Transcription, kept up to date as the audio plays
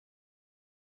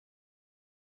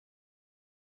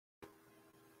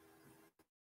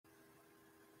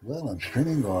Well, I'm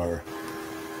streaming our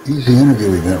easy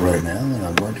interview event right now, and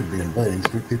I'm going to be inviting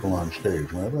three people on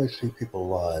stage. Whenever I see people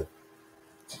live,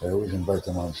 I always invite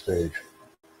them on stage.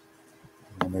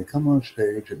 When they come on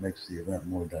stage, it makes the event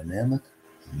more dynamic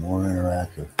and more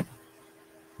interactive.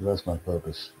 So that's my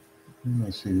focus. I'm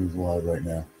going to see who's live right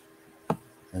now.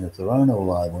 And if there are no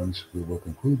live ones, we will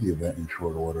conclude the event in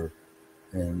short order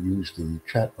and use the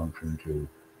chat function to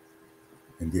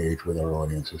engage with our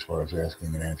audience as far as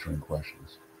asking and answering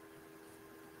questions.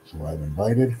 So I've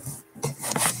invited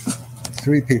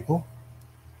three people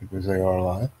because they are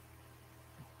live.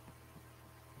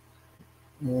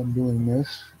 I'm doing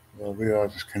this while we are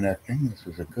just connecting. This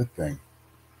is a good thing.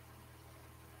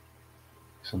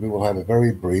 So we will have a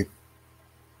very brief,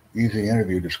 easy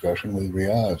interview discussion with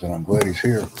Riaz, and I'm glad he's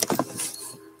here.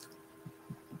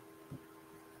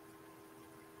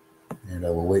 And I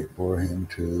will wait for him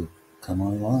to come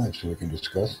on live so we can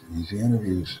discuss easy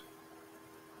interviews.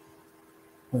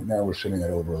 Right now we're sitting at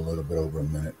a little bit over a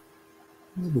minute.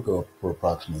 We'll go for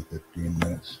approximately 15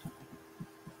 minutes.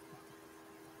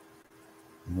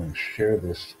 I'm going to share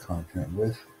this content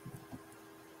with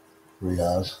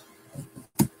Riaz.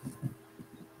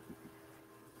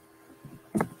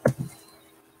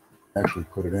 Actually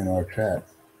put it in our chat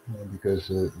because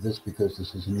this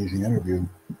is an easy interview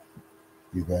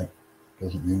event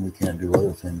doesn't mean we can't do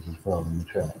other things as well in the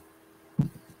chat.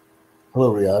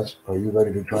 Hello, Riaz. Are you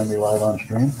ready to join me live on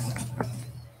stream? So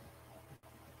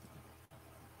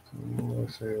we'll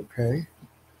say okay.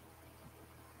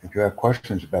 If you have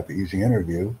questions about the easy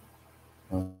interview,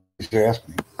 please ask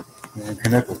me and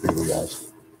connect with me,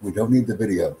 Riaz. We don't need the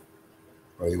video.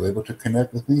 Are you able to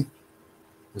connect with me?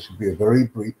 This will be a very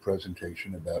brief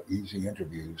presentation about easy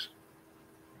interviews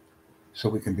so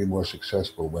we can be more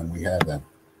successful when we have them.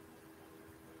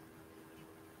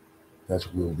 That's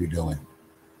what we will be doing.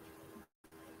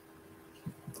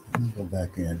 Let me go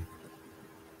back in.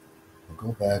 We'll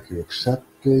go back. You're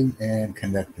accepting and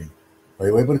connecting. Are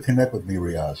you able to connect with me,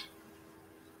 Riaz?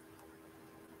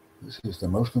 This is the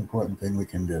most important thing we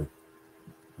can do.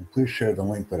 And please share the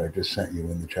link that I just sent you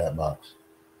in the chat box.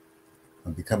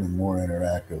 I'm becoming more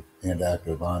interactive and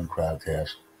active on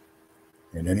Crowdcast.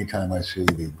 And anytime I see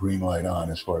the green light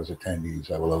on as far as attendees,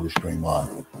 I will always stream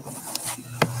live.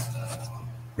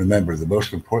 Remember, the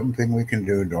most important thing we can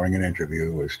do during an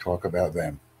interview is talk about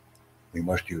them. We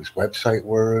must use website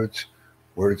words,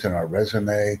 words in our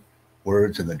resume,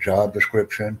 words in the job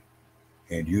description,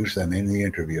 and use them in the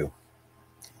interview.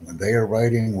 When they are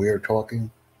writing, we are talking.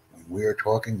 When we are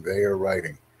talking, they are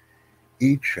writing.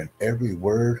 Each and every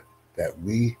word that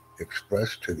we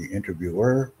express to the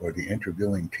interviewer or the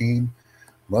interviewing team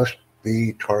must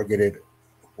be targeted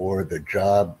for the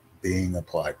job being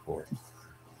applied for.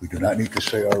 We do not need to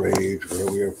say our age, where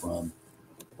we are from,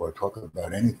 or talk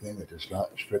about anything that does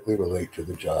not strictly relate to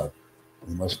the job.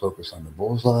 We must focus on the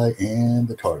bullseye and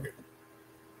the target.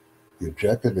 The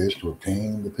objective is to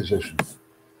obtain the position.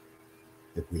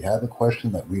 If we have a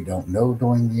question that we don't know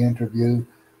during the interview,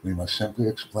 we must simply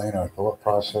explain our thought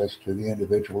process to the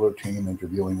individual or team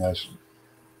interviewing us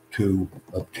to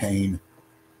obtain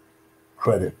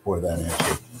credit for that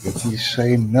answer. If we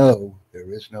say no,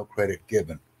 there is no credit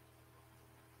given.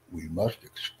 We must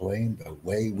explain the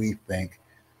way we think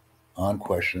on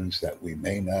questions that we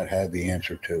may not have the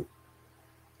answer to.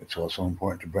 It's also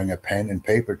important to bring a pen and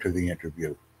paper to the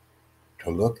interview, to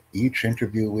look each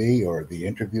interviewee or the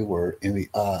interviewer in the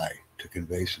eye to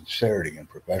convey sincerity and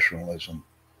professionalism.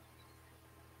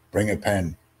 Bring a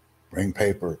pen, bring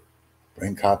paper,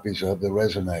 bring copies of the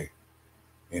resume.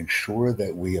 Ensure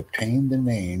that we obtain the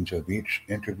names of each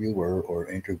interviewer or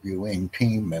interviewing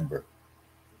team member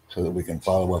so that we can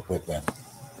follow up with them.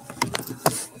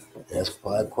 Ask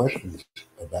 5 questions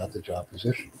about the job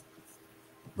position.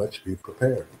 Let's be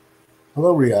prepared.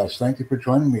 Hello, Riaz. Thank you for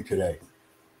joining me today.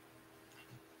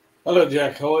 Hello,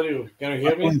 Jack. How are you? Can you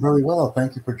hear I'm doing me? very well.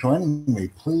 Thank you for joining me.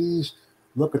 Please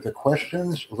look at the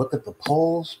questions, look at the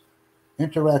polls,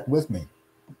 interact with me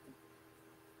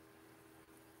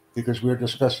because we're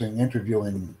discussing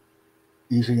interviewing,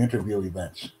 easy interview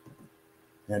events.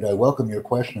 And I welcome your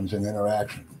questions and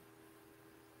interaction.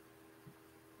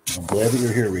 I'm glad that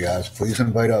you're here, Riaz. Please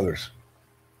invite others.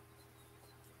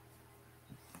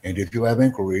 And if you have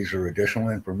inquiries or additional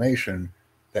information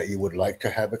that you would like to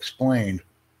have explained,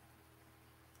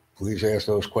 please ask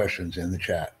those questions in the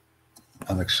chat.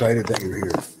 I'm excited that you're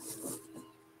here.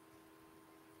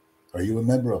 Are you a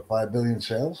member of 5 Billion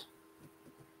Sales?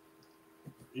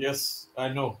 Yes, I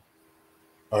know.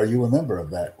 Are you a member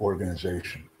of that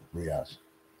organization, Riaz?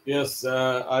 Yes,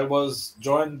 I was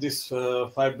joined this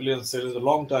 5 billion sales a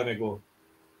long time ago.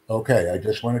 Okay, I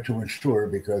just wanted to ensure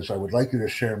because I would like you to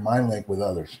share my link with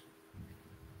others.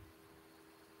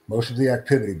 Most of the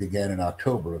activity began in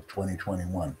October of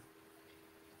 2021.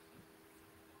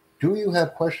 Do you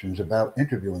have questions about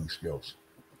interviewing skills?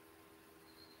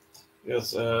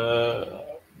 Yes,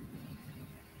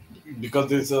 because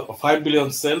this 5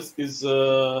 billion cells is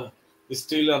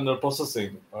still under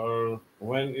processing, or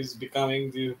when is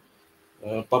becoming the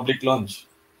public launch.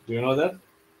 Do you know that?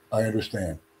 I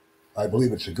understand. I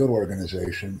believe it's a good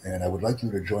organization, and I would like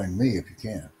you to join me if you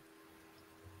can.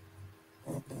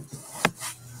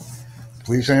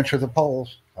 Please answer the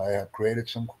polls. I have created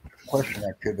some question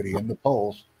activity in the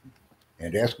polls,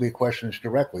 and ask me questions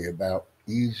directly about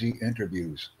easy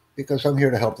interviews because I'm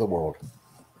here to help the world,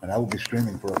 and I will be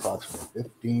streaming for approximately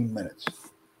 15 minutes.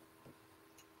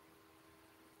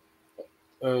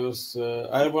 So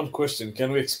I have one question.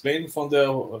 Can we explain from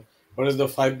the what is the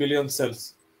 5 billion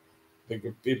cells? Like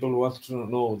people want to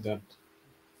know that.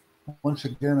 Once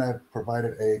again, I've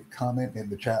provided a comment in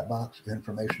the chat box,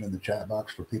 information in the chat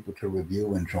box for people to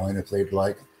review and join if they'd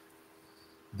like.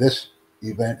 This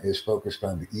event is focused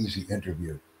on the easy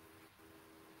interview.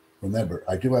 Remember,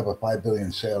 I do have a 5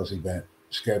 billion sales event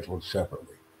scheduled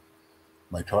separately.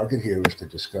 My target here is to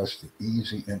discuss the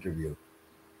easy interview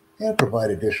and provide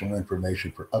additional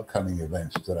information for upcoming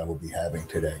events that I will be having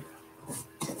today.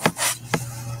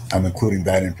 I'm including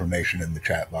that information in the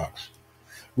chat box.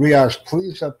 Riaz,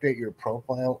 please update your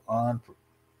profile on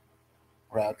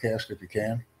Crowdcast if you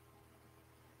can.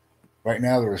 Right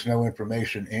now, there is no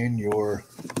information in your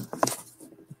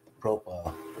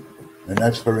profile, and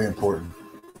that's very important.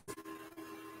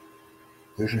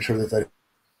 Please ensure that that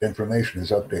information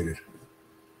is updated.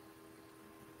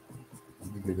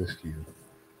 Let me give this to you.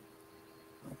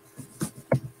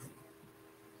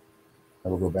 I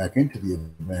will go back into the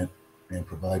event and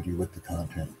provide you with the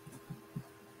content.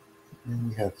 And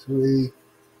we have 3.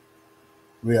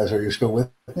 Riaz, are you still with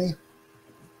me?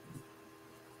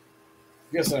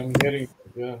 Yes, I'm hearing.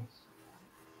 Yeah.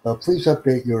 Please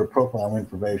update your profile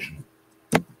information.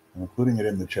 I'm including it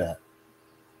in the chat.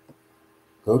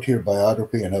 Go to your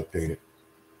biography and update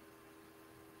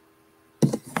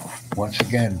it. Once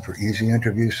again, for easy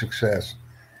interview success,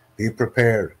 be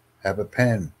prepared, have a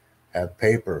pen, have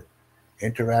paper,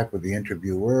 interact with the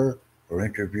interviewer or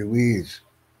interviewees.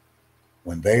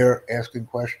 When they are asking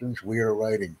questions, we are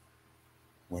writing.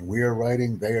 When we are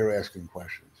writing, they are asking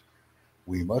questions.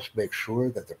 We must make sure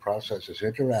that the process is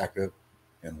interactive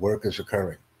and work is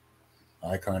occurring.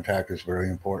 Eye contact is very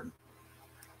important.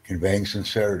 Conveying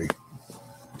sincerity.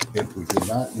 If we do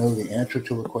not know the answer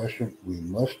to a question, we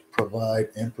must provide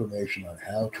information on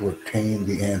how to obtain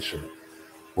the answer.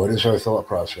 What is our thought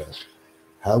process?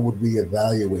 How would we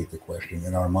evaluate the question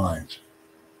in our minds?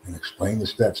 And explain the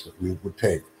steps that we would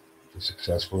take to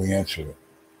successfully answer it.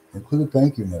 Include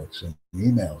thank you notes and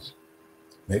emails.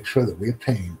 Make sure that we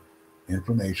obtain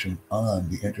information on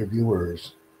the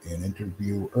interviewers and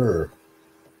interviewer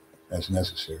as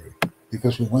necessary,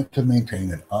 because we want to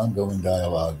maintain an ongoing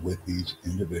dialogue with these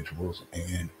individuals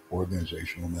and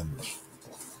organizational members.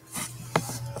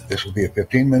 This will be a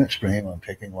 15-minute stream on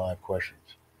taking live questions.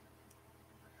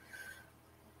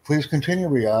 Please continue,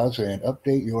 Riaz, and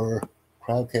update your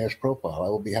Crowdcast profile. I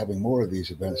will be having more of these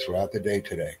events throughout the day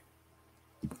today.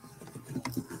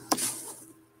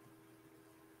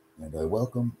 And I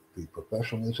welcome the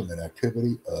professionalism and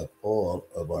activity of all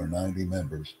of our 90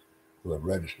 members who have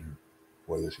registered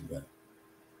for this event.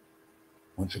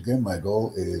 Once again, my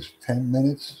goal is 10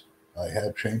 minutes. I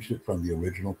have changed it from the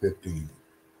original 15.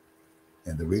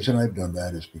 And the reason I've done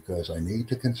that is because I need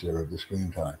to conserve the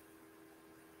screen time.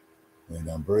 And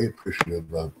I'm very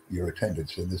appreciative of your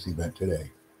attendance in this event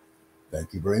today.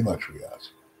 Thank you very much, Riaz.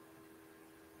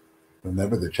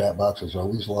 Remember, the chat box is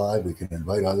always live. We can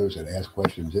invite others and ask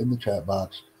questions in the chat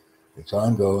box. It's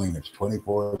ongoing. It's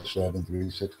 24/7,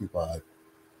 365.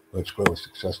 Let's grow a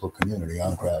successful community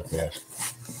on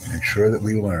Crowdcast and ensure that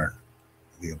we learn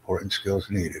the important skills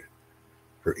needed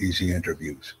for easy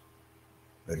interviews.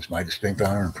 It is my distinct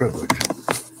honor and privilege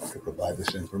to provide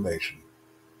this information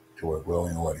to our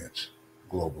growing audience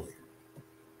globally.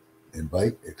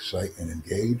 Invite, excite, and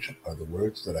engage are the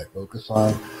words that I focus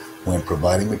on when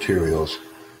providing materials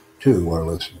to our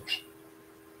listeners.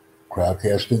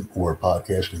 Crowdcasting or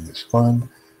podcasting is fun,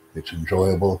 it's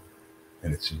enjoyable,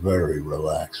 and it's very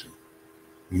relaxing.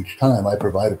 Each time I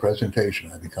provide a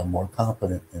presentation, I become more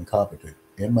confident and competent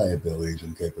in my abilities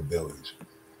and capabilities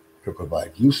to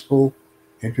provide useful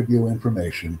interview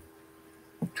information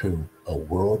to a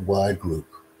worldwide group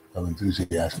of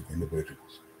enthusiastic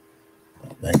individuals.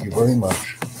 Thank you very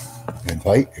much.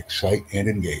 Invite, excite, and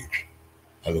engage.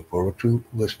 I look forward to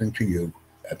listening to you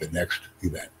at the next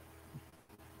event.